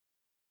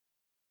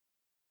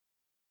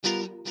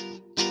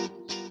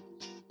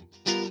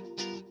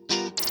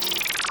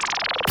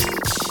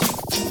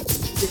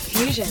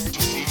Diffusion,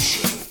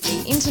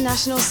 the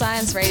international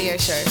science radio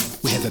show.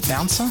 We have a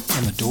bouncer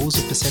on the doors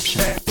of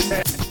perception.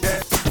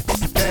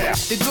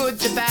 The good,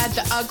 the bad,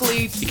 the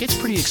ugly. It gets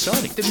pretty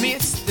exciting. The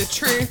myths, the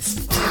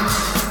truths.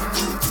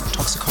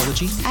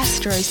 Toxicology.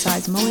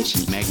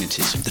 Astroseismology.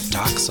 Magnetism. The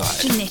dark side.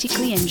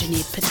 Genetically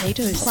engineered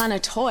potatoes.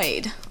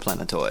 Planetoid.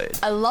 Planetoid.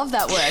 I love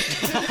that word.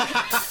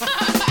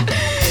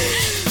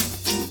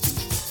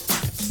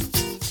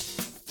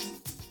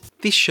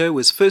 This show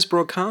was first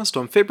broadcast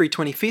on February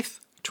 25th,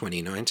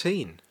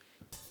 2019.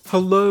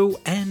 Hello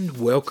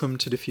and welcome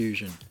to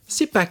Diffusion.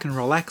 Sit back and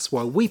relax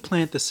while we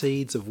plant the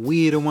seeds of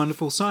weird and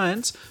wonderful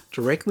science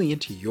directly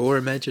into your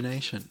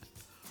imagination.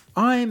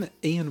 I'm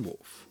Ian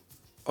Wolfe.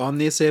 On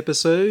this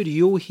episode,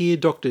 you'll hear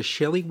Dr.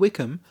 Shelley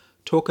Wickham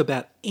talk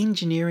about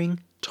engineering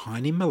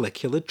tiny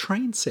molecular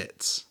train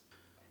sets.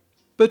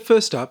 But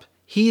first up,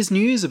 here's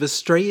news of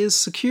Australia's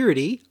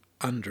security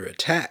under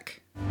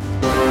attack.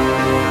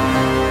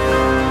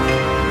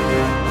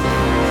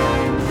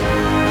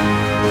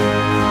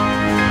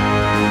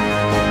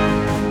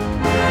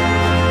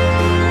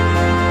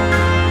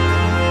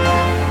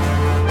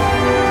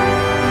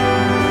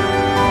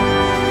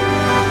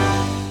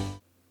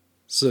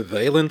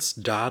 Surveillance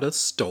data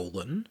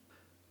stolen.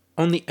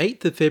 On the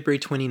 8th of February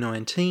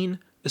 2019,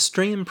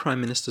 Australian Prime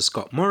Minister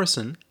Scott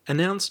Morrison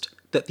announced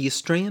that the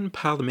Australian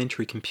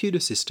parliamentary computer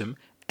system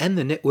and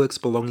the networks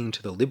belonging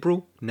to the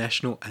Liberal,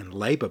 National and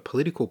Labor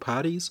political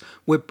parties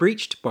were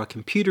breached by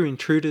computer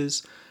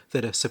intruders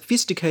that are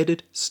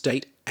sophisticated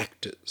state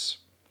actors,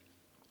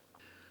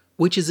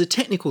 which is a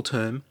technical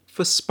term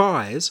for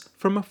spies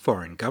from a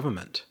foreign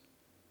government.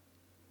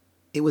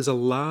 It was a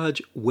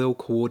large,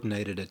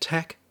 well-coordinated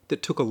attack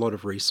that took a lot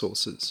of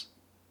resources.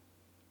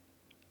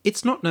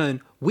 It's not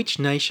known which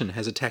nation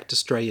has attacked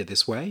Australia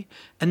this way,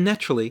 and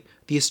naturally,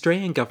 the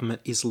Australian government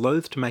is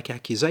loath to make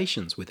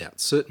accusations without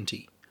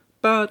certainty,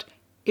 but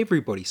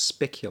everybody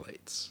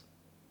speculates.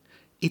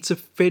 It's a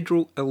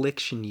federal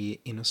election year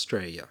in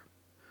Australia.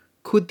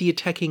 Could the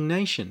attacking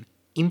nation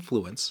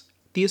influence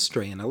the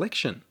Australian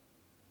election?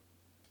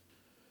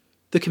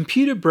 The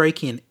computer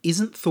break-in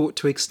isn't thought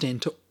to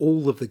extend to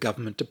all of the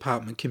government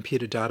department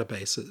computer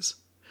databases.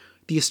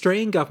 The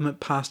Australian government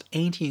passed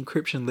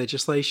anti-encryption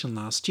legislation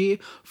last year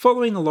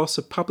following a loss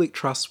of public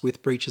trust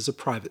with breaches of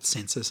private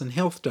census and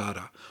health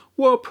data,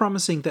 while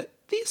promising that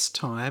this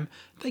time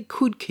they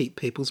could keep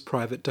people's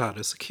private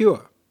data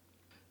secure.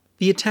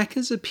 The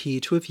attackers appear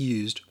to have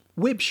used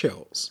web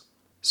shells,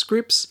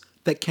 scripts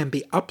that can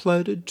be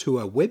uploaded to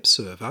a web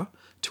server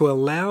to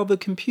allow the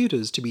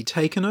computers to be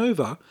taken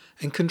over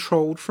and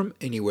controlled from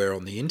anywhere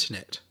on the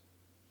internet.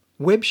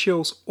 Web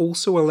shells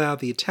also allow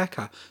the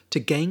attacker to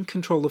gain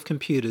control of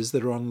computers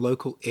that are on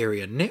local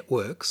area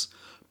networks,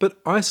 but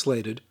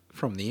isolated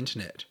from the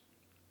internet.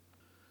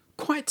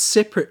 Quite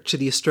separate to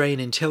the Australian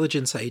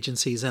intelligence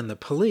agencies and the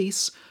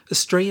police,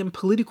 Australian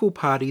political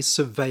parties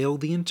surveil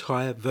the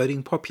entire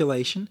voting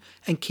population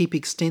and keep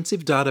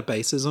extensive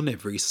databases on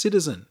every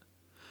citizen.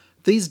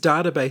 These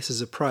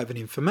databases of private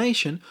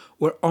information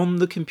were on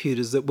the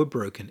computers that were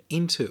broken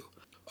into,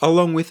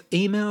 along with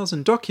emails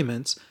and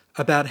documents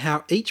about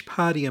how each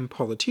party and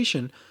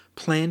politician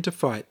planned to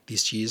fight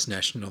this year's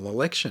national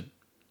election.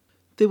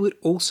 There would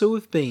also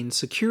have been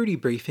security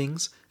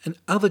briefings and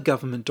other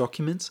government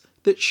documents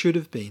that should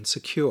have been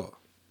secure.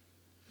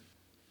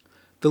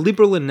 The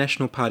Liberal and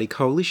National Party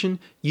coalition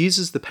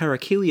uses the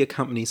Parakelia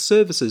Company's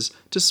services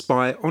to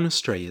spy on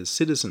Australia's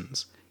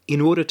citizens, in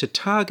order to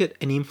target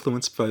and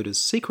influence voters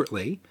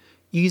secretly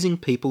using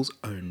people's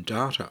own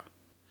data.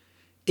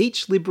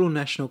 Each Liberal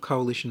National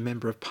Coalition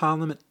Member of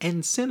Parliament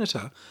and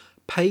Senator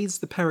pays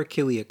the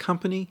Parakelia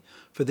Company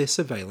for their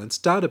surveillance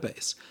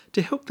database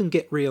to help them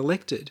get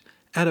re-elected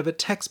out of a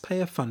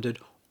taxpayer-funded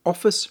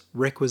office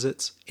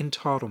requisites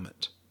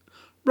entitlement,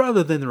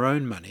 rather than their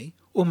own money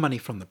or money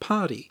from the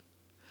party.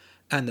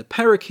 And the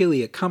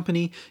Parakelia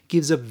Company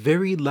gives a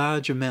very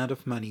large amount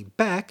of money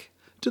back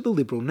to the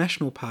Liberal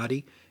National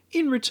Party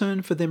in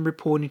return for them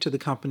reporting to the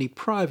company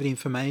private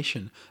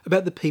information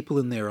about the people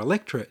in their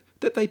electorate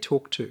that they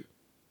talk to.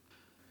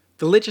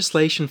 The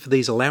legislation for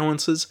these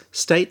allowances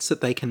states that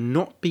they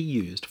cannot be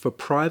used for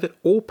private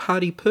or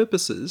party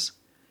purposes,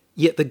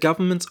 yet the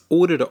government's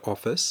auditor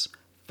office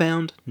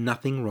found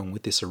nothing wrong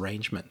with this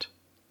arrangement.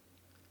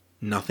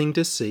 Nothing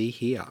to see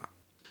here.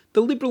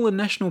 The Liberal and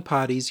National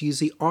parties use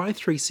the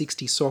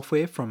i360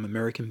 software from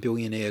American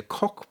billionaire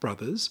Koch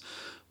brothers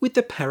with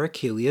the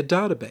Parakelia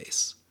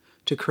database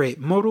to create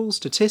models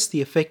to test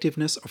the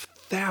effectiveness of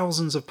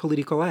thousands of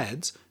political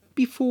ads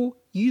before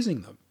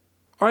using them.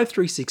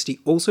 i360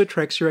 also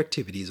tracks your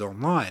activities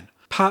online,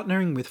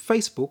 partnering with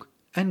Facebook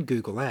and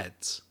Google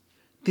Ads.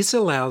 This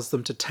allows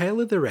them to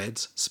tailor their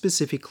ads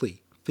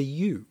specifically for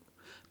you.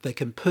 They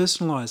can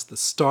personalise the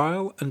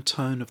style and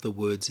tone of the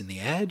words in the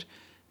ad.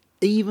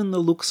 Even the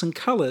looks and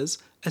colours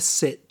are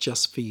set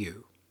just for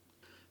you.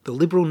 The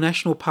Liberal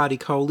National Party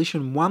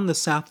coalition won the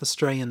South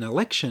Australian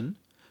election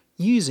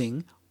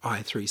using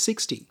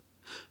i360.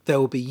 They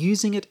will be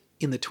using it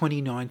in the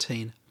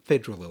 2019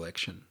 federal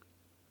election.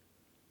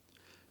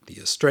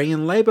 The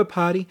Australian Labor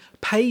Party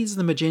pays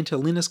the Magenta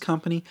Linus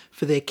company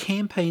for their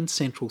campaign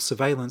central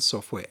surveillance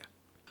software.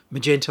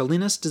 Magenta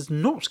Linus does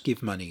not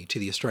give money to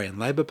the Australian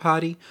Labor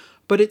Party,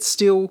 but it's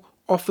still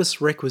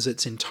office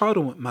requisites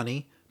entitlement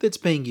money that's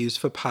being used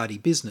for party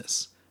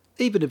business,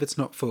 even if it's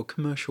not for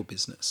commercial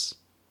business.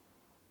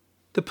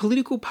 The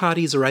political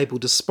parties are able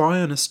to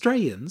spy on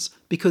Australians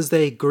because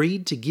they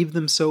agreed to give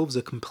themselves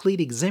a complete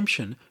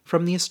exemption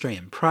from the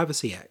Australian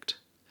Privacy Act.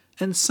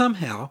 And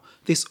somehow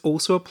this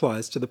also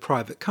applies to the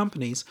private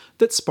companies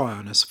that spy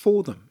on us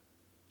for them.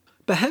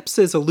 Perhaps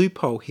there's a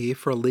loophole here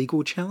for a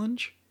legal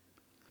challenge?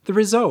 The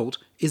result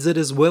is that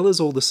as well as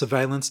all the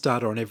surveillance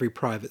data on every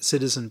private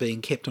citizen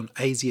being kept on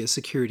ASIO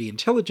security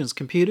intelligence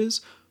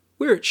computers,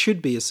 where it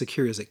should be as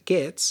secure as it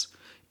gets,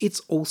 it's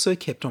also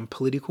kept on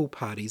political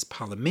parties'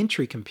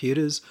 parliamentary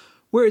computers,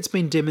 where it's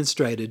been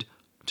demonstrated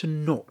to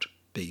not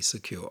be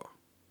secure.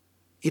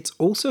 It's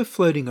also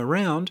floating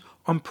around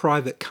on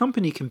private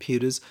company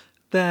computers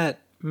that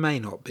may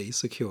not be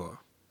secure.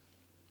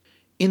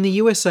 In the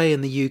USA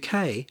and the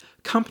UK,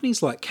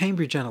 companies like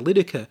Cambridge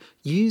Analytica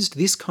used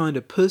this kind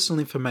of personal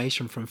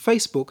information from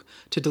Facebook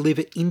to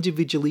deliver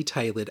individually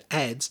tailored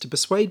ads to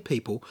persuade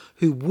people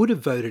who would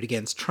have voted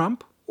against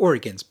Trump or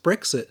against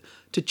Brexit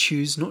to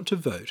choose not to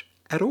vote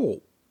at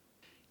all.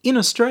 In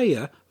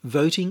Australia,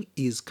 voting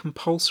is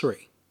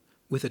compulsory,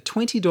 with a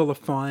 $20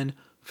 fine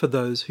for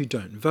those who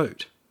don't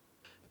vote.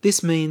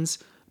 This means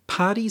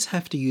parties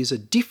have to use a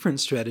different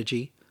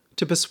strategy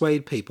to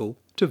persuade people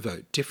to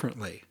vote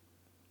differently.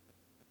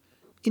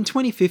 In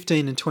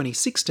 2015 and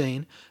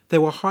 2016,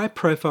 there were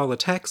high-profile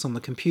attacks on the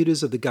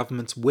computers of the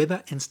government's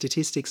weather and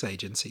statistics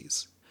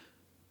agencies.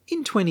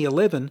 In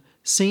 2011,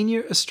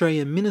 senior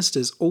Australian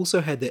ministers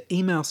also had their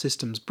email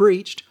systems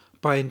breached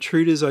by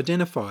intruders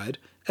identified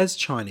as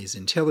Chinese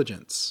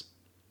intelligence.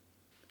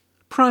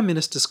 Prime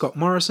Minister Scott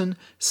Morrison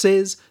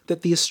says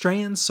that the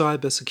Australian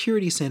Cyber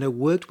Security Centre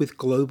worked with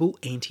global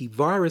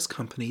antivirus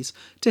companies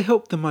to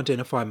help them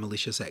identify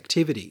malicious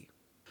activity.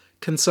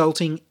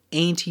 Consulting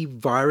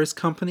antivirus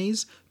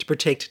companies to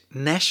protect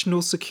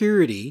national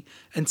security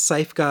and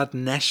safeguard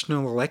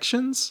national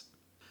elections?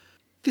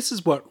 This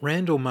is what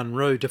Randall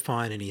Munroe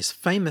defined in his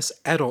famous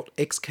adult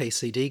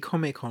XKCD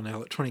comic on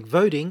electronic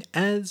voting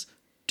as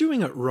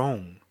doing it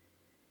wrong.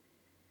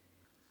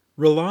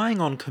 Relying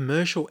on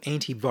commercial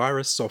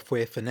antivirus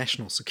software for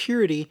national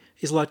security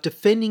is like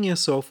defending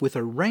yourself with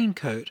a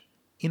raincoat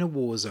in a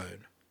war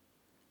zone.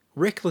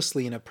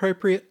 Recklessly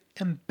inappropriate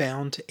and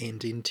bound to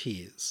end in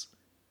tears.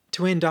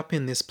 To end up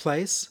in this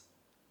place,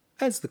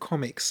 as the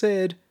comic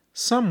said,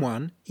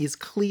 someone is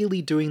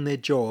clearly doing their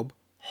job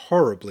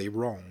horribly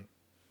wrong.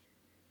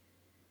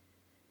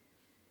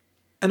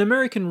 An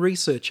American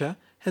researcher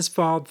has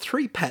filed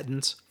 3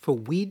 patents for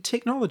weird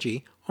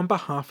technology on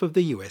behalf of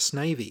the US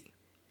Navy.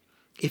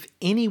 If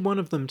any one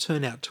of them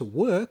turn out to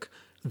work,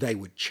 they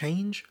would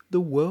change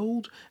the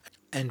world,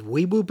 and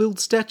we will build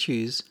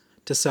statues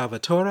to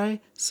Salvatore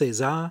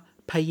Cesar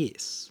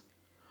Payés.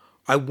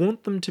 I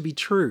want them to be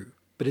true,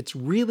 but it's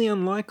really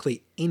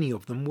unlikely any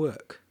of them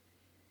work.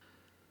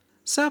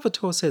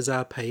 Salvatore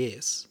Cesar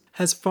Payés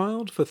has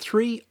filed for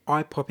 3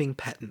 eye-popping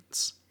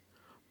patents.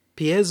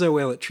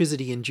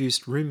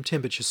 Piezoelectricity-induced room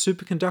temperature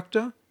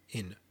superconductor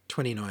in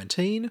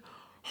 2019,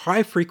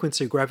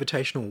 high-frequency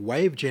gravitational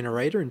wave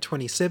generator in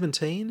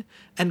 2017,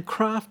 and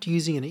craft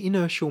using an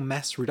inertial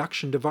mass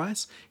reduction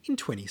device in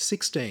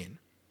 2016.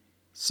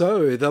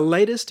 So, the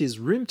latest is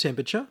room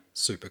temperature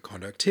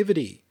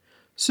superconductivity.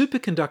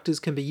 Superconductors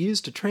can be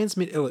used to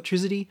transmit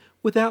electricity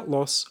without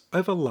loss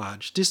over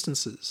large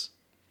distances,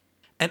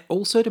 and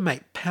also to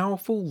make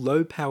powerful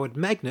low-powered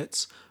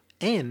magnets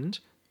and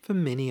for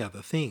many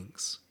other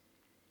things.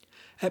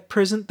 At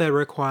present, they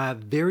require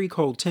very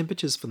cold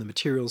temperatures for the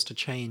materials to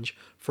change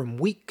from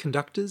weak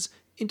conductors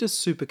into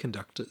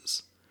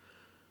superconductors.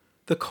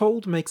 The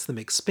cold makes them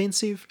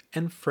expensive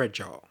and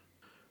fragile.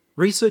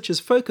 Research is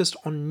focused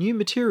on new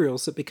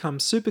materials that become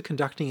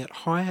superconducting at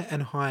higher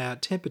and higher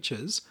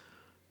temperatures,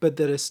 but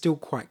that are still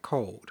quite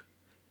cold,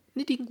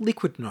 needing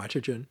liquid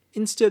nitrogen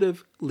instead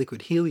of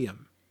liquid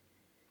helium.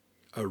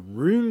 A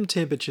room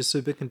temperature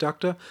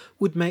superconductor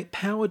would make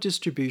power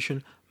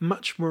distribution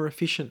much more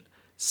efficient,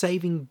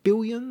 saving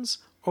billions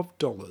of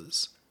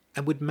dollars,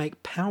 and would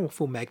make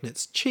powerful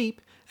magnets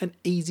cheap and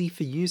easy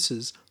for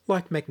uses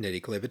like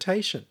magnetic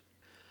levitation.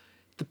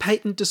 The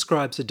patent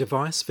describes a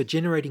device for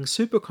generating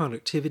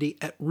superconductivity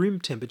at room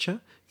temperature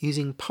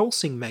using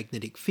pulsing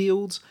magnetic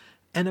fields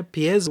and a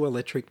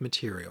piezoelectric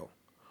material,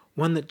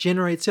 one that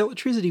generates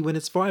electricity when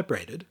it's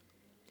vibrated.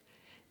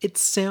 It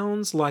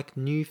sounds like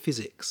new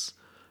physics,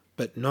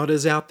 but not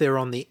as out there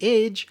on the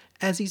edge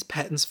as his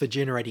patents for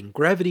generating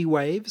gravity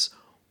waves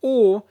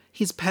or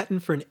his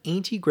patent for an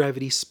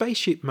anti-gravity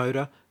spaceship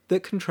motor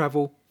that can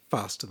travel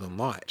faster than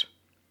light.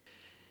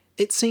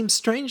 It seems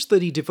strange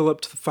that he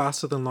developed the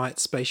faster-than-light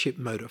spaceship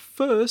motor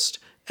first,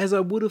 as I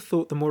would have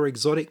thought the more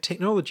exotic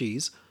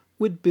technologies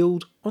would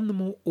build on the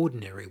more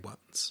ordinary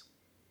ones.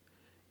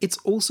 It's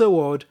also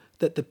odd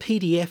that the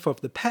PDF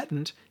of the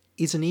patent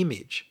is an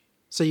image,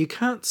 so you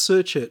can't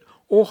search it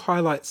or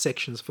highlight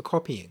sections for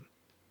copying.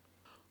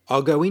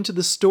 I'll go into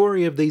the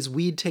story of these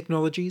weird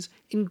technologies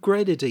in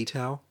greater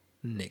detail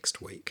next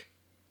week.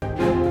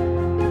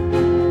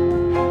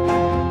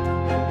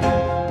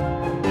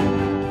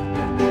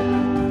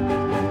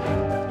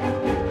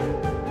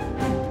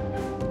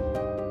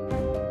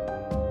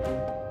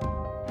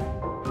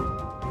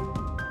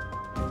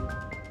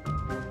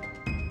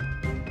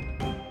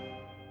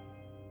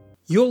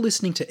 You're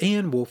listening to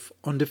Ian Wolfe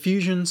on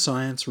Diffusion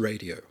Science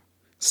Radio.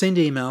 Send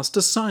emails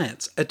to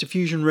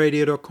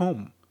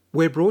science@diffusionradio.com.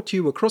 We're brought to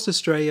you across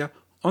Australia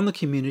on the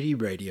Community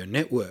Radio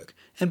Network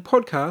and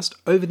podcast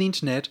over the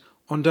internet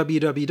on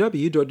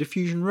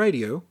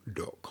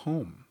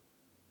www.diffusionradio.com.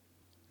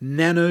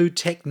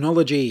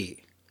 Nanotechnology.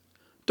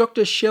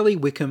 Dr. Shelley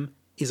Wickham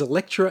is a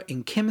lecturer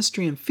in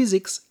chemistry and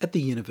physics at the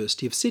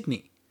University of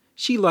Sydney.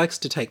 She likes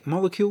to take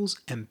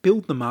molecules and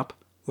build them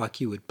up like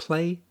you would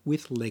play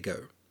with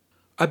Lego.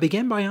 I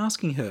began by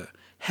asking her,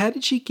 how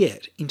did she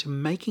get into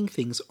making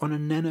things on a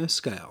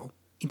nanoscale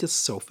into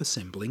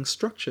self-assembling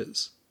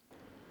structures?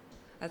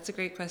 That's a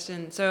great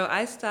question. So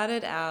I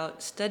started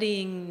out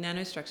studying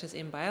nanostructures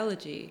in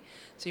biology.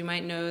 So you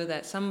might know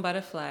that some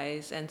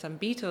butterflies and some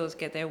beetles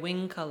get their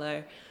wing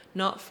color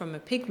not from a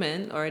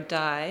pigment or a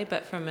dye,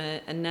 but from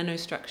a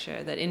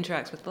nanostructure that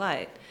interacts with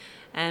light.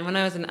 And when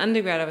I was an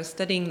undergrad, I was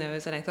studying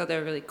those, and I thought they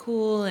were really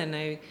cool, and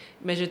I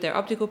measured their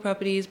optical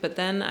properties, but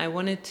then I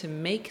wanted to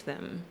make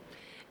them.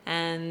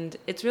 And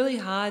it's really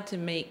hard to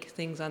make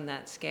things on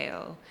that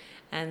scale.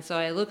 And so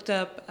I looked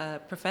up a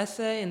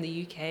professor in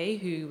the UK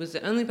who was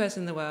the only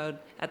person in the world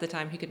at the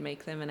time who could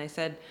make them. And I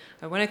said,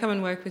 I want to come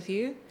and work with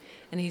you.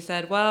 And he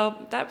said,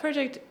 well, that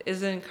project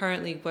isn't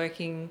currently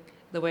working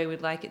the way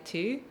we'd like it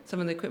to. Some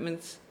of the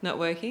equipment's not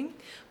working.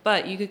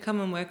 But you could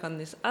come and work on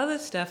this other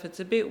stuff. It's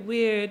a bit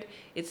weird.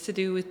 It's to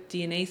do with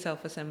DNA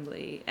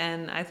self-assembly.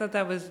 And I thought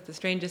that was the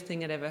strangest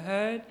thing I'd ever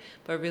heard,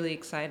 but really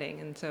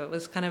exciting. And so it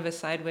was kind of a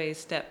sideways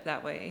step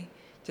that way,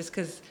 just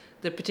because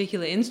the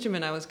particular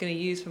instrument I was going to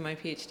use for my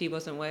PhD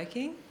wasn't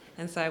working.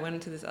 And so I went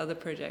into this other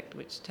project,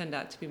 which turned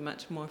out to be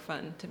much more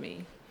fun to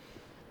me.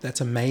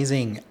 That's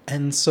amazing.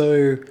 And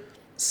so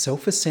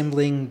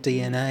self-assembling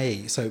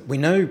DNA. So we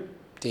know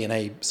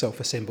DNA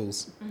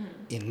self-assembles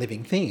in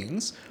living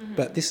things,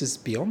 but this is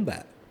beyond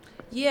that.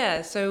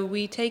 Yeah, so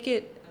we take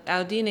it,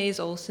 our DNA is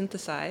all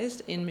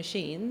synthesized in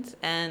machines,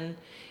 and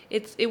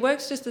it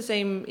works just the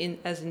same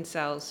as in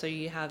cells. So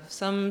you have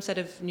some set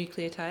of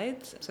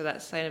nucleotides, so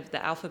that's kind of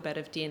the alphabet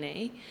of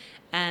DNA,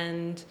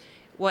 and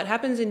what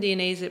happens in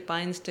DNA is it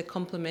binds to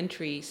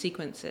complementary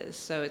sequences.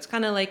 So it's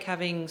kind of like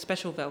having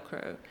special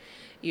Velcro.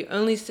 You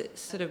only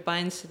sort of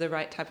binds to the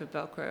right type of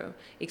Velcro,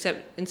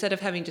 except instead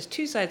of having just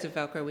two sides of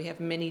Velcro, we have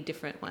many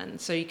different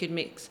ones. So you could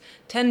mix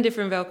 10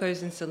 different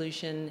Velcros in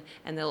solution,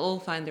 and they'll all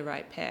find the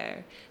right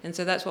pair. And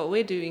so that's what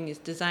we're doing, is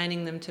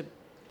designing them to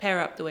pair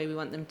up the way we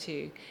want them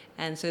to.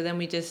 And so then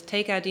we just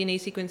take our DNA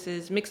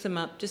sequences, mix them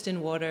up just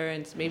in water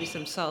and maybe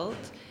some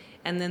salt,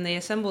 and then they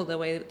assemble the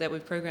way that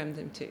we've programmed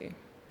them to.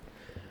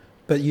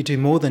 But you do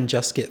more than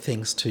just get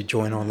things to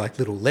join on like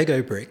little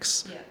Lego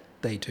bricks. Yeah.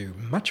 They do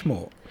much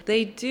more.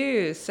 They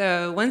do.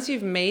 So once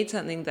you've made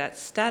something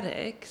that's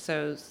static,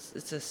 so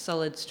it's a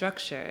solid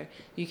structure,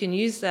 you can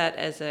use that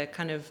as a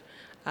kind of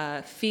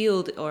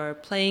field or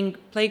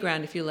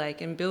playground, if you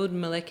like, and build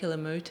molecular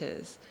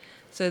motors.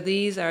 So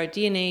these are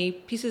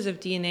pieces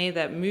of DNA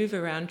that move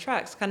around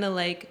tracks, kind of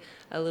like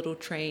a little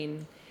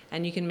train.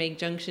 And you can make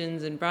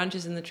junctions and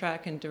branches in the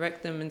track and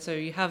direct them. And so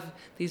you have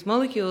these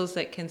molecules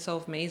that can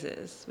solve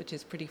mazes, which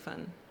is pretty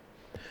fun.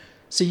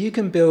 So you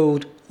can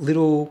build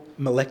little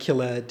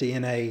molecular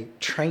DNA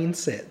train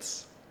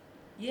sets.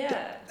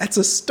 Yeah. That's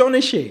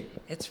astonishing.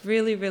 It's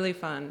really, really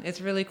fun.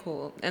 It's really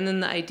cool. And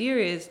then the idea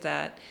is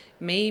that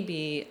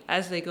maybe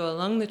as they go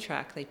along the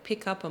track, they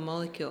pick up a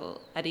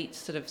molecule at each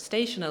sort of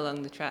station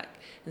along the track.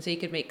 And so you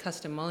could make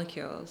custom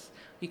molecules.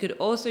 You could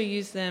also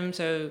use them,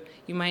 so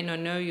you might not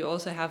know, you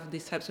also have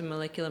these types of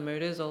molecular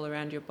motors all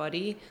around your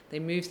body. They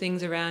move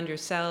things around your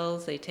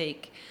cells. They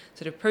take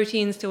sort of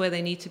proteins to where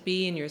they need to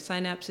be in your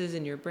synapses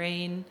in your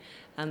brain.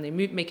 And they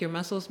make your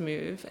muscles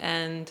move.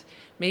 And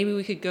maybe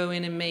we could go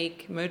in and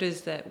make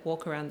motors that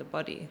walk around the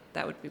body.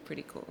 That would be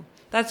pretty cool.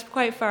 That's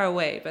quite far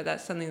away, but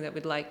that's something that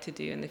we'd like to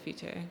do in the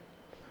future.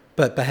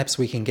 But perhaps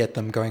we can get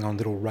them going on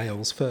little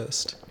rails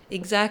first.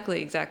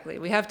 Exactly.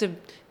 We have to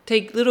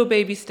take little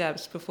baby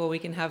steps before we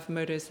can have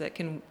motors that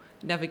can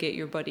navigate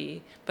your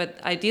body.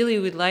 But ideally,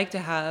 we'd like to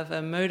have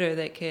a motor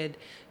that could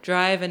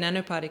drive a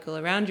nanoparticle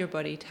around your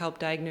body to help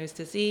diagnose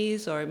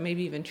disease or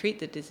maybe even treat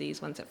the disease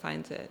once it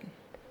finds it.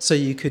 So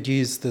you could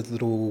use the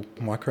little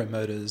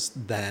micromotors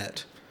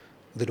that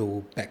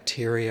little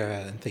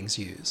bacteria and things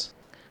use.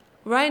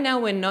 Right now,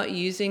 we're not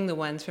using the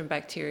ones from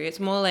bacteria. It's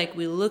more like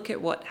we look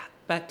at what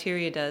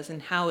bacteria does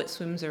and how it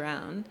swims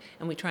around,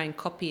 and we try and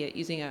copy it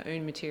using our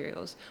own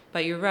materials.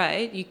 But you're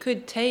right, you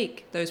could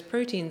take those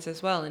proteins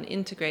as well and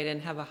integrate it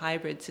and have a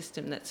hybrid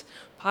system that's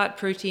part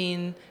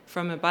protein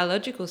from a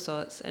biological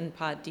source and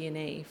part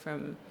DNA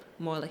from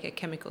more like a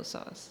chemical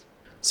source.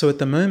 So at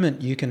the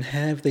moment, you can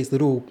have these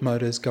little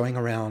motors going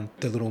around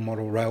the little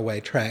model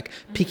railway track,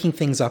 picking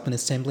things up and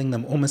assembling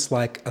them almost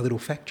like a little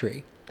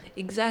factory.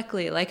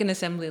 Exactly, like an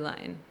assembly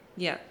line.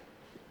 Yeah.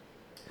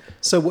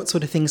 So what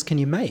sort of things can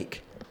you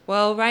make?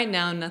 Well, right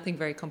now, nothing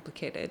very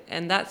complicated.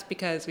 And that's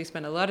because we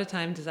spent a lot of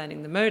time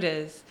designing the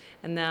motors,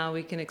 and now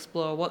we can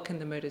explore what can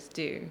the motors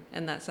do.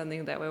 And that's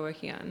something that we're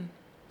working on.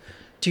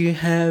 Do you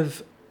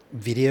have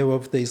video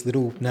of these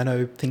little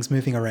nano things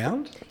moving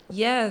around?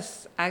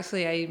 Yes,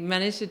 actually, I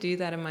managed to do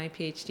that in my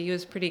PhD. It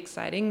was pretty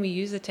exciting. We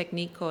use a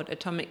technique called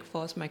atomic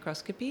force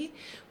microscopy,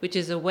 which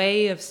is a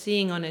way of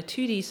seeing on a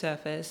 2D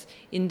surface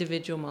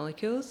individual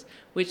molecules,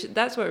 which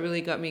that's what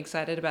really got me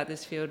excited about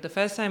this field. The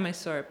first time I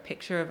saw a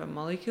picture of a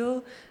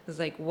molecule, I was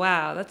like,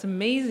 wow, that's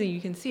amazing.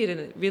 You can see it,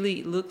 and it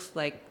really looks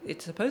like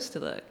it's supposed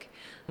to look.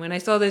 When I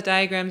saw those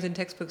diagrams in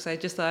textbooks, I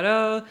just thought,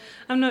 oh,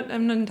 I'm not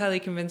entirely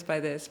convinced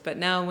by this. But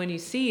now when you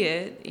see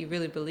it, you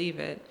really believe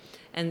it.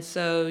 And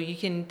so you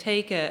can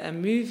take a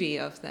movie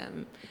of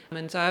them.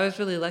 And so I was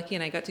really lucky,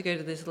 and I got to go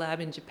to this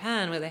lab in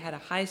Japan where they had a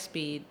high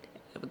speed,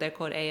 they're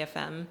called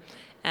AFM.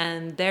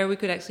 And there we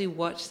could actually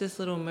watch this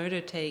little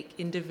motor take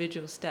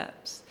individual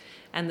steps.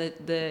 And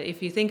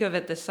if you think of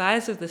it, the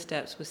size of the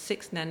steps was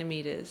 6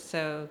 nanometers.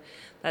 So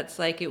that's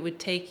like it would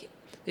take,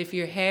 if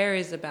your hair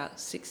is about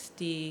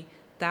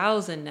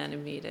 60,000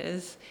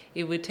 nanometers,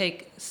 it would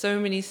take so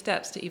many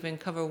steps to even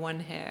cover one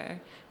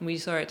hair. And we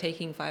saw it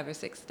taking 5 or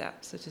 6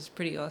 steps, which is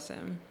pretty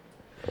awesome.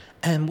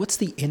 And what's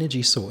the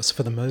energy source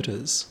for the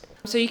motors?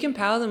 So you can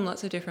power them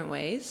lots of different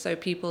ways. So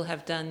people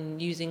have done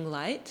using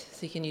light,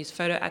 so you can use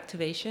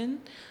photoactivation.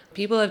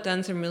 People have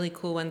done some really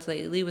cool ones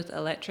lately with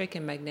electric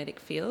and magnetic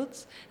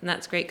fields, and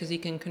that's great because you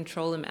can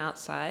control them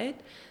outside.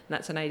 And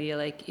that's an idea,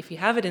 like if you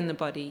have it in the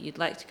body, you'd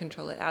like to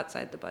control it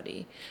outside the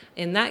body.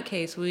 In that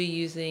case, we're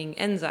using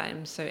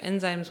enzymes. So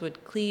enzymes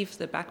would cleave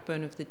the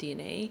backbone of the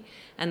DNA,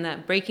 and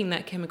that breaking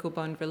that chemical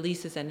bond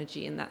releases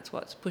energy, and that's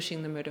what's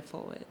pushing the motor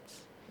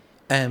forwards.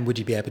 And would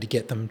you be able to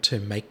get them to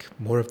make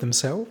more of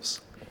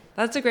themselves?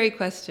 That's a great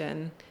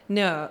question.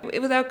 No,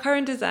 with our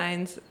current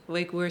designs,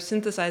 like we're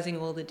synthesizing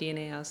all the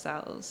DNA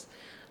ourselves.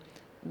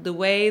 The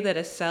way that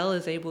a cell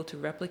is able to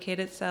replicate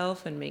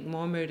itself and make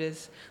more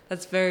motors,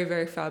 that's very,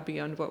 very far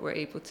beyond what we're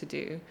able to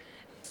do.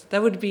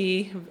 That would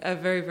be a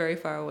very, very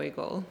far away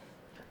goal.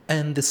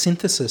 And the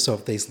synthesis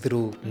of these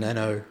little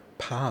nano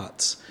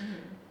parts,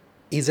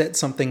 is that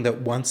something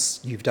that once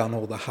you've done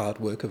all the hard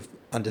work of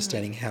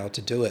understanding how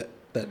to do it,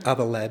 that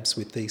other labs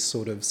with these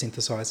sort of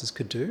synthesizers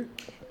could do?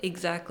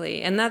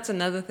 Exactly. And that's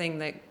another thing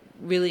that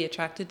really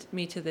attracted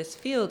me to this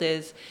field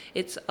is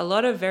it's a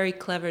lot of very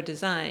clever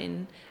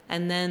design,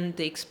 and then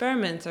the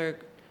experiments are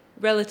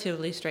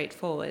relatively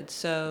straightforward.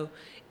 So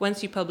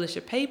once you publish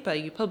a paper,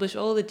 you publish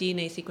all the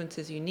DNA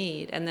sequences you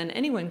need, and then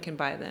anyone can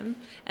buy them,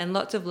 and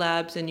lots of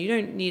labs, and you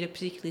don't need a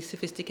particularly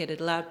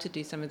sophisticated lab to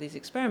do some of these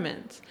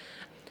experiments.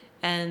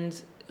 And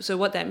so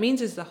what that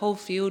means is the whole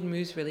field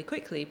moves really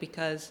quickly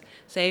because,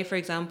 say, for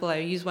example, I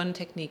use one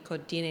technique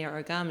called DNA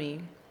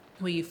origami,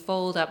 where you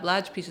fold up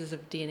large pieces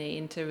of DNA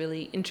into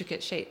really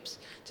intricate shapes,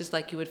 just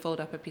like you would fold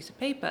up a piece of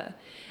paper.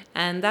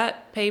 And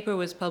that paper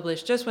was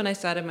published just when I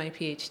started my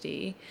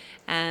PhD,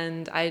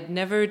 and I'd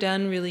never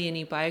done really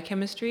any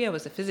biochemistry. I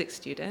was a physics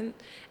student,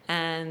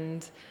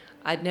 and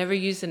I'd never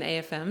used an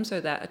AFM, so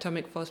that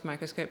atomic force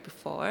microscope,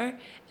 before.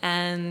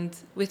 And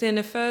within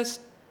the first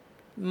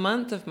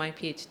month of my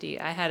PhD,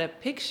 I had a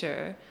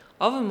picture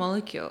of a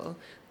molecule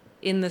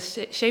in the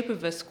shape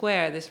of a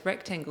square, this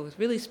rectangle with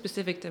really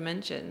specific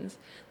dimensions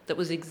that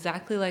was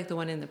exactly like the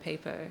one in the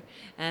paper.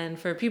 And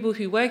for people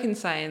who work in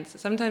science,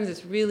 sometimes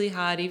it's really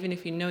hard, even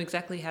if you know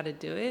exactly how to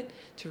do it,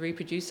 to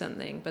reproduce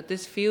something. But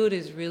this field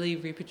is really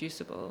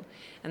reproducible,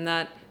 and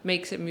that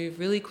makes it move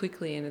really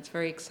quickly, and it's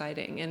very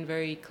exciting and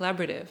very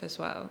collaborative as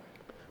well.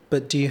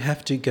 But do you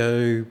have to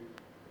go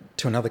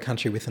to another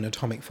country with an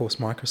atomic force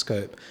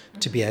microscope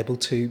to be able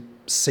to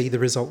see the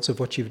results of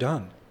what you've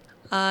done?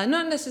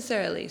 Not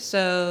necessarily.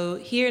 So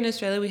here in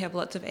Australia, we have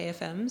lots of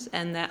AFMs,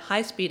 and that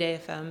high-speed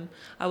AFM,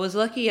 I was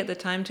lucky at the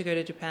time to go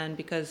to Japan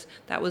because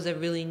that was a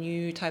really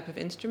new type of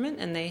instrument,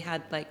 and they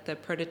had like the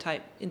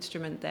prototype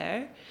instrument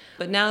there.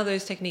 But now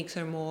those techniques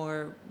are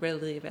more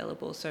readily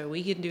available. So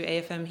we can do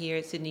AFM here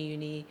at Sydney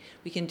Uni.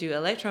 We can do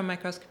electron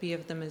microscopy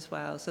of them as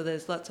well. So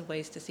there's lots of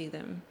ways to see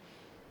them.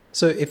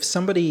 So if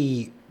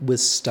somebody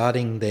was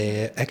starting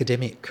their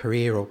academic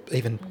career or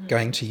even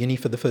going to uni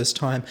for the first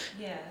time,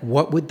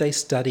 what would they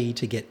study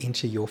to get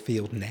into your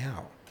field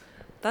now?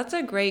 That's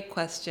a great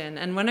question,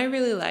 and one I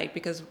really like,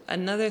 because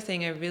another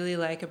thing I really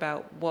like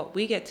about what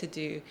we get to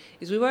do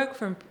is we work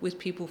with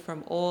people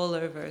from all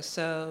over.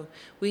 So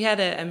we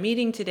had a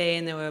meeting today,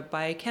 and there were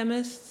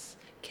biochemists,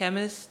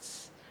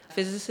 chemists,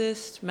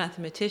 physicists,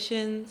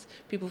 mathematicians,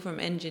 people from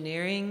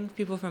engineering,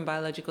 people from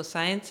biological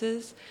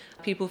sciences,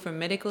 people from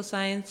medical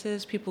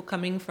sciences, people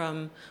coming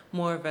from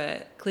more of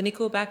a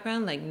clinical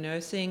background like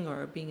nursing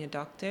or being a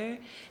doctor.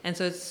 And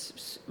so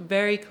it's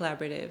very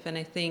collaborative. And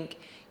I think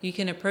you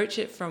can approach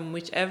it from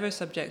whichever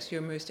subjects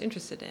you're most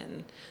interested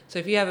in. So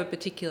if you have a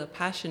particular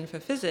passion for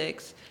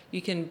physics,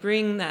 you can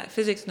bring that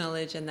physics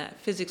knowledge and that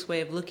physics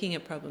way of looking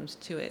at problems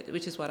to it,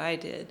 which is what I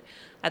did.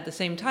 At the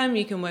same time,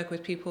 you can work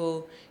with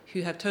people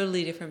who have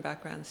totally different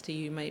backgrounds to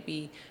you. You might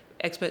be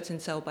experts in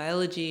cell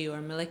biology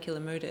or molecular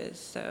motors.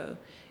 So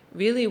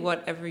really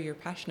whatever you're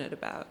passionate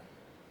about.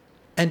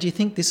 And do you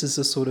think this is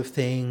the sort of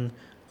thing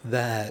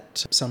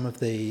that some of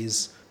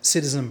these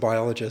citizen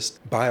biologist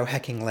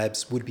biohacking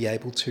labs would be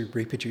able to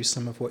reproduce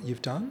some of what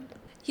you've done?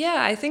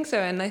 Yeah, I think so.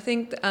 And I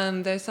think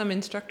there's some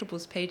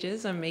Instructables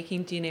pages on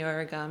making DNA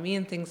origami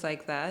and things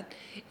like that.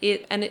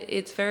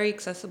 It's very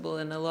accessible,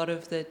 and a lot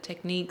of the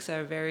techniques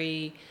are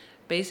very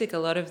basic. A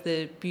lot of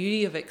the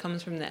beauty of it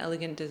comes from the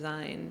elegant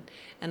design.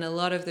 And a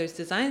lot of those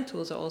design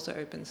tools are also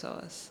open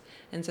source.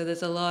 And so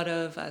there's a lot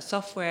of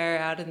software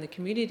out in the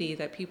community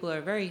that people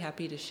are very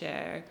happy to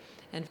share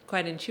and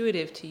quite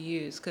intuitive to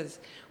use, because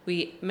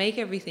we make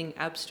everything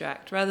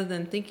abstract. Rather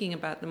than thinking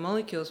about the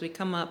molecules, we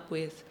come up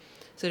with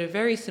sort of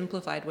very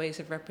simplified ways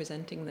of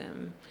representing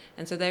them.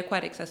 And so they're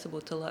quite accessible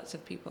to lots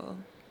of people.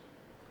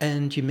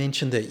 And you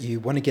mentioned that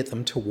you want to get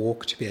them to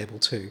walk to be able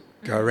to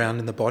go around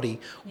in the body.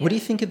 What do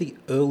you think are the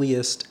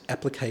earliest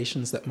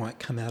applications that might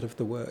come out of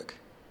the work?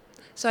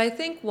 So I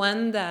think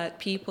one that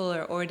people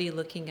are already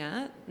looking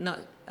at, not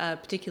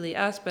particularly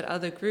us, but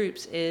other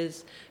groups,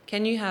 is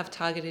can you have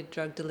targeted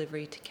drug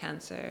delivery to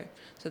cancer?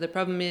 So the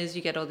problem is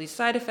you get all these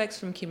side effects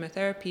from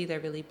chemotherapy, they're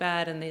really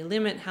bad, and they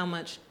limit how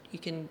much you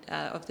can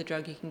of the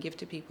drug you can give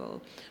to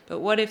people. But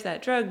what if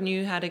that drug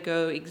knew how to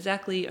go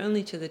exactly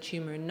only to the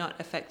tumor and not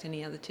affect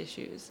any other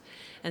tissues?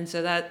 And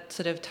so that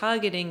sort of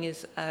targeting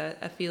is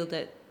a field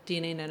that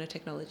DNA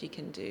nanotechnology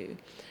can do.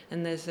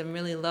 And there's some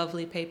really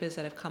lovely papers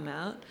that have come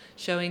out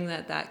showing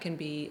that could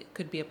be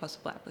a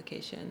possible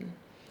application.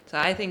 So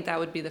I think that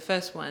would be the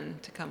first one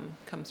to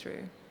come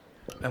through.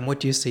 And what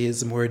do you see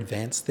as the more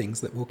advanced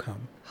things that will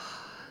come?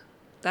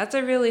 That's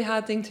a really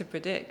hard thing to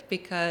predict,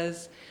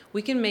 because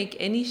we can make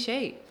any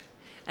shape.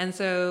 And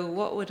so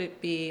what would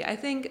it be? I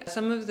think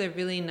some of the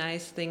really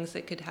nice things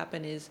that could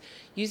happen is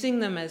using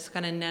them as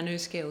kind of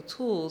nanoscale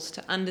tools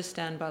to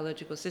understand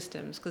biological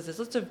systems, because there's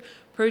lots of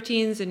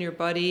proteins in your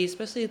body,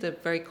 especially the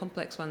very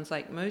complex ones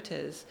like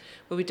motors,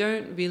 where we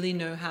don't really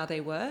know how they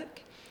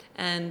work.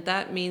 And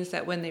that means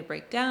that when they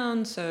break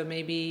down, so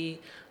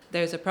maybe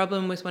there's a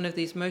problem with one of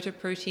these motor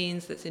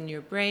proteins that's in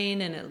your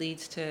brain and it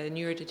leads to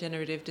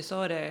neurodegenerative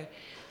disorder,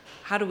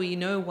 how do we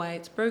know why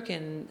it's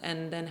broken,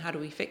 and then how do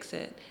we fix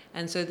it?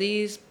 And so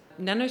these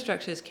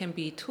nanostructures can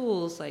be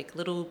tools like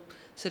little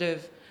sort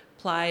of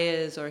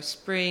pliers or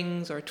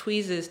springs or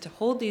tweezers to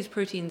hold these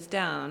proteins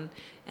down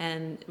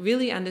and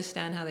really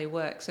understand how they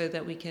work so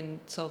that we can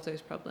solve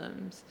those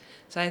problems.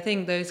 So I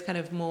think those kind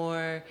of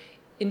more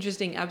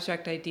interesting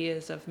abstract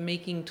ideas of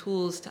making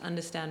tools to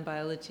understand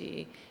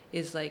biology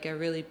is like a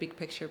really big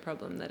picture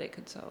problem that it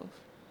could solve.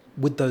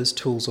 Would those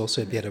tools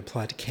also be able to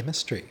apply to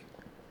chemistry?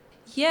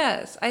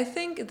 Yes, I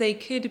think they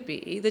could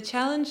be. The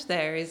challenge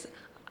there is,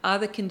 are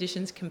the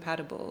conditions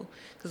compatible?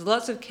 Because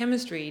lots of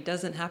chemistry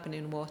doesn't happen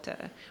in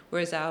water,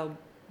 whereas our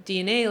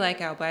DNA,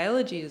 like our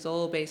biology, is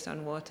all based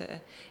on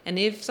water. And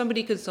if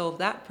somebody could solve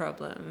that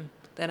problem,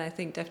 then I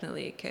think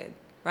definitely it could.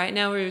 Right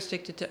now we're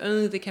restricted to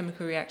only the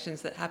chemical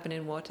reactions that happen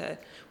in water,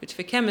 which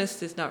for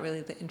chemists is not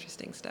really the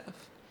interesting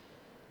stuff.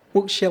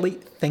 Well, Shelley,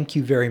 thank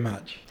you very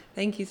much.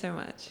 Thank you so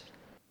much.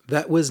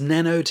 That was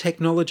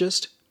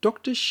nanotechnologist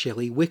Dr.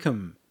 Shelley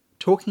Wickham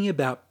talking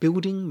about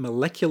building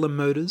molecular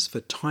motors for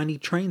tiny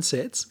train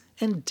sets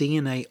and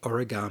DNA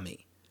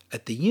origami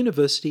at the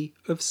University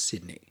of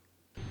Sydney.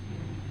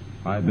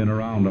 I've been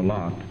around a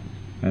lot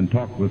and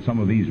talked with some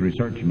of these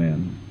research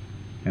men,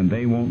 and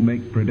they won't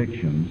make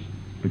predictions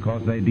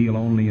because they deal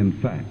only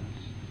in facts.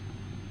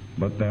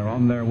 But they're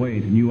on their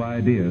way to new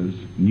ideas,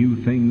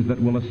 new things that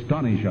will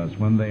astonish us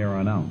when they are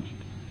announced.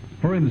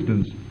 For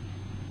instance,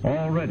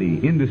 already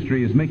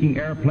industry is making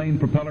airplane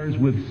propellers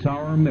with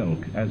sour milk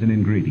as an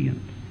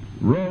ingredient,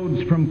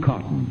 roads from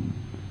cotton,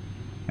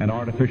 and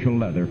artificial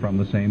leather from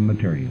the same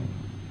material.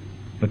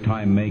 The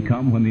time may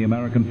come when the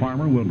American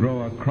farmer will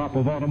grow a crop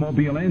of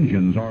automobile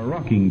engines or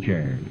rocking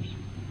chairs,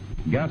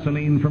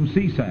 gasoline from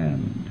sea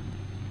sand,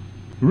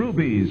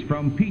 rubies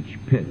from peach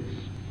pits,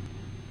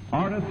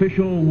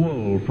 artificial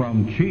wool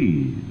from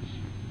cheese,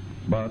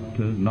 but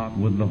not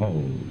with the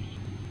holes.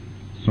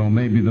 So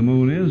maybe the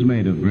moon is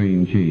made of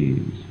green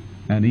cheese,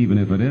 and even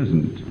if it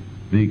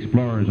isn't, the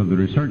explorers of the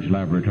research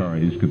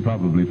laboratories could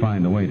probably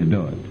find a way to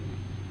do it.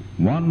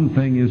 One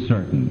thing is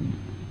certain.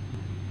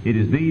 It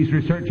is these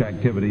research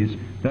activities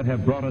that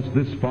have brought us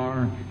this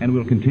far and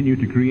will continue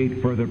to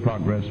create further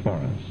progress for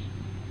us.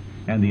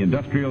 And the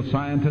industrial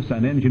scientists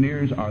and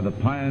engineers are the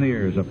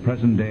pioneers of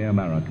present-day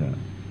America,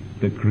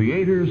 the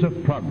creators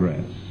of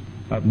progress,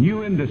 of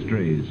new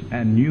industries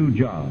and new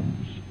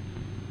jobs.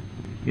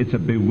 It's a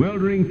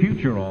bewildering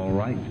future, all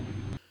right.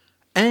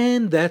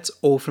 And that's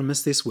all from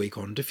us this week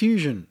on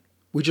Diffusion.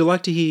 Would you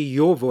like to hear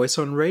your voice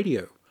on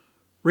radio?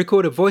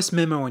 Record a voice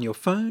memo on your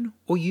phone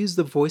or use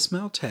the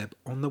voicemail tab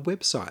on the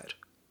website.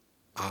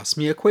 Ask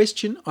me a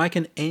question I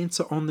can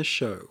answer on the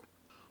show.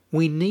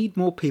 We need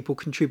more people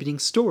contributing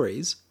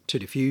stories to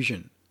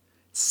Diffusion.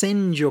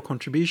 Send your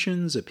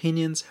contributions,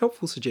 opinions,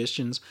 helpful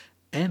suggestions,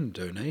 and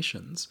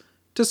donations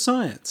to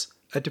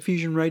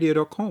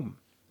science@diffusionradio.com.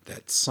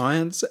 That's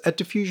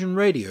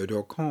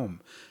science@diffusionradio.com.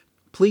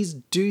 Please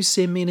do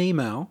send me an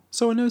email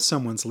so I know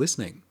someone's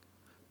listening.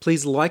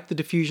 Please like the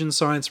Diffusion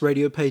Science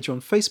Radio page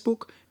on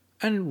Facebook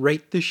and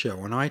rate the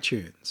show on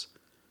iTunes.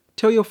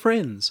 Tell your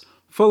friends.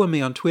 Follow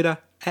me on Twitter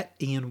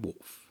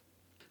 @IanWolf.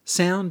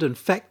 Sound and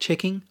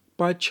fact-checking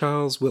by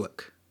Charles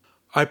Willock.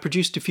 I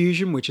produce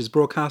Diffusion, which is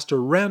broadcast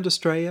around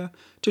Australia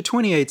to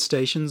 28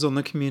 stations on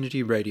the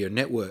Community Radio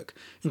Network,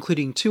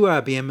 including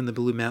 2RBM in the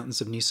Blue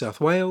Mountains of New South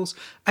Wales,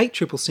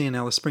 8CCC in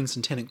Alice Springs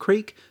and Tennant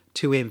Creek,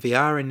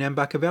 2MVR in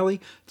Nambucca Valley,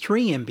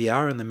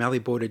 3MBR in the Mallee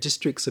Border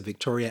districts of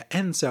Victoria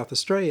and South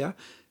Australia,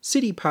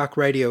 City Park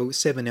Radio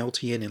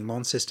 7LTN in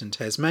Launceston,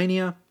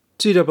 Tasmania,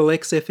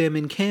 2XXFM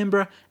in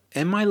Canberra,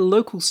 and my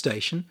local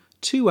station,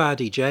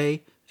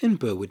 2RDJ in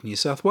Burwood, New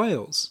South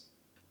Wales.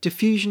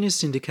 Diffusion is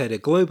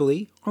syndicated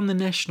globally on the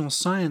National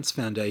Science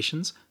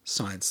Foundation's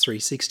Science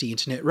 360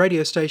 internet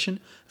radio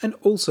station and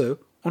also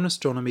on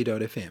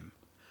astronomy.fm.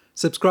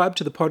 Subscribe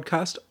to the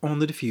podcast on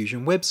the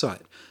Diffusion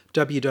website,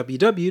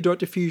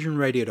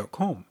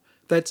 www.diffusionradio.com.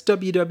 That's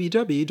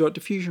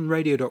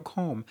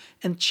www.diffusionradio.com,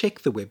 and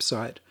check the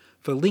website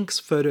for links,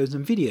 photos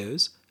and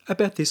videos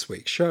about this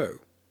week's show.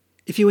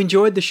 If you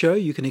enjoyed the show,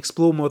 you can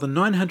explore more than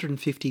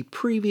 950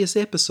 previous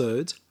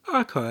episodes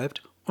archived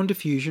on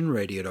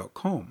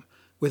diffusionradio.com,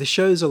 where the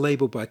shows are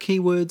labelled by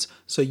keywords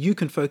so you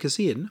can focus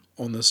in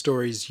on the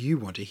stories you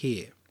want to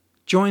hear.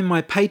 Join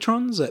my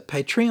patrons at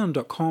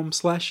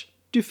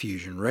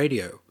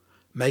patreon.com/diffusionradio.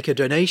 Make a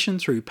donation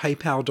through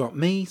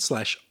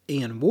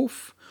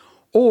paypal.me/IanWolf,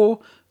 or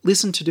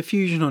listen to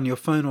Diffusion on your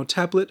phone or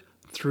tablet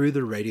through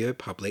the Radio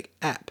Public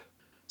app.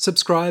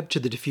 Subscribe to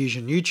the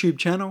Diffusion YouTube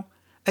channel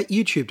at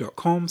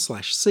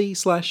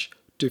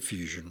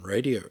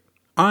youtube.com/c/diffusionradio.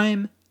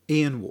 I'm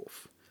Ian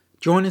Wolf.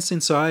 Join us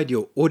inside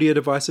your audio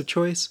device of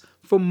choice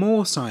for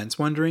more science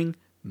wondering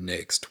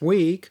next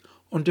week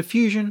on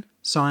Diffusion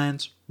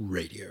Science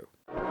Radio.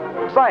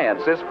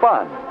 Science is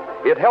fun.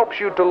 It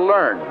helps you to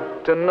learn,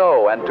 to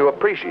know, and to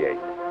appreciate.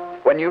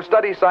 When you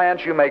study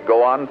science, you may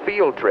go on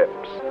field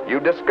trips.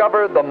 You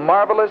discover the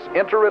marvelous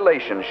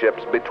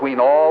interrelationships between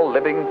all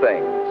living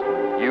things.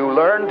 You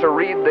learn to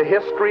read the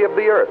history of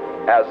the Earth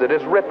as it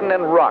is written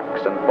in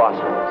rocks and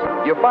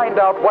fossils. You find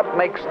out what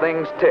makes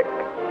things tick,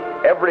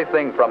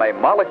 everything from a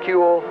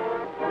molecule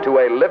to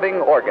a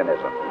living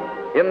organism.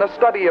 In the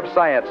study of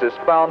science is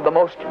found the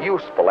most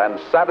useful and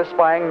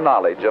satisfying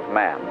knowledge of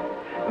man.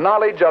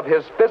 Knowledge of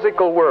his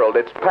physical world,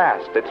 its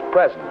past, its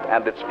present,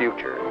 and its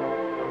future.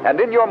 And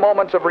in your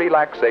moments of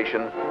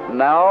relaxation,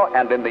 now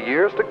and in the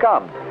years to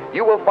come,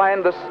 you will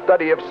find the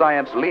study of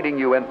science leading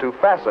you into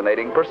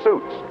fascinating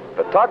pursuits.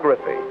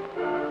 Photography,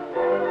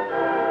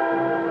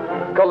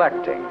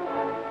 collecting.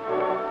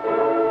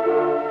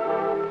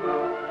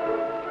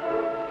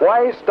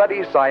 Why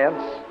study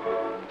science?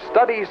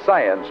 Study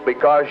science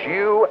because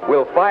you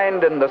will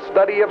find in the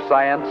study of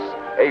science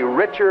a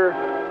richer,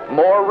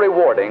 more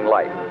rewarding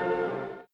life.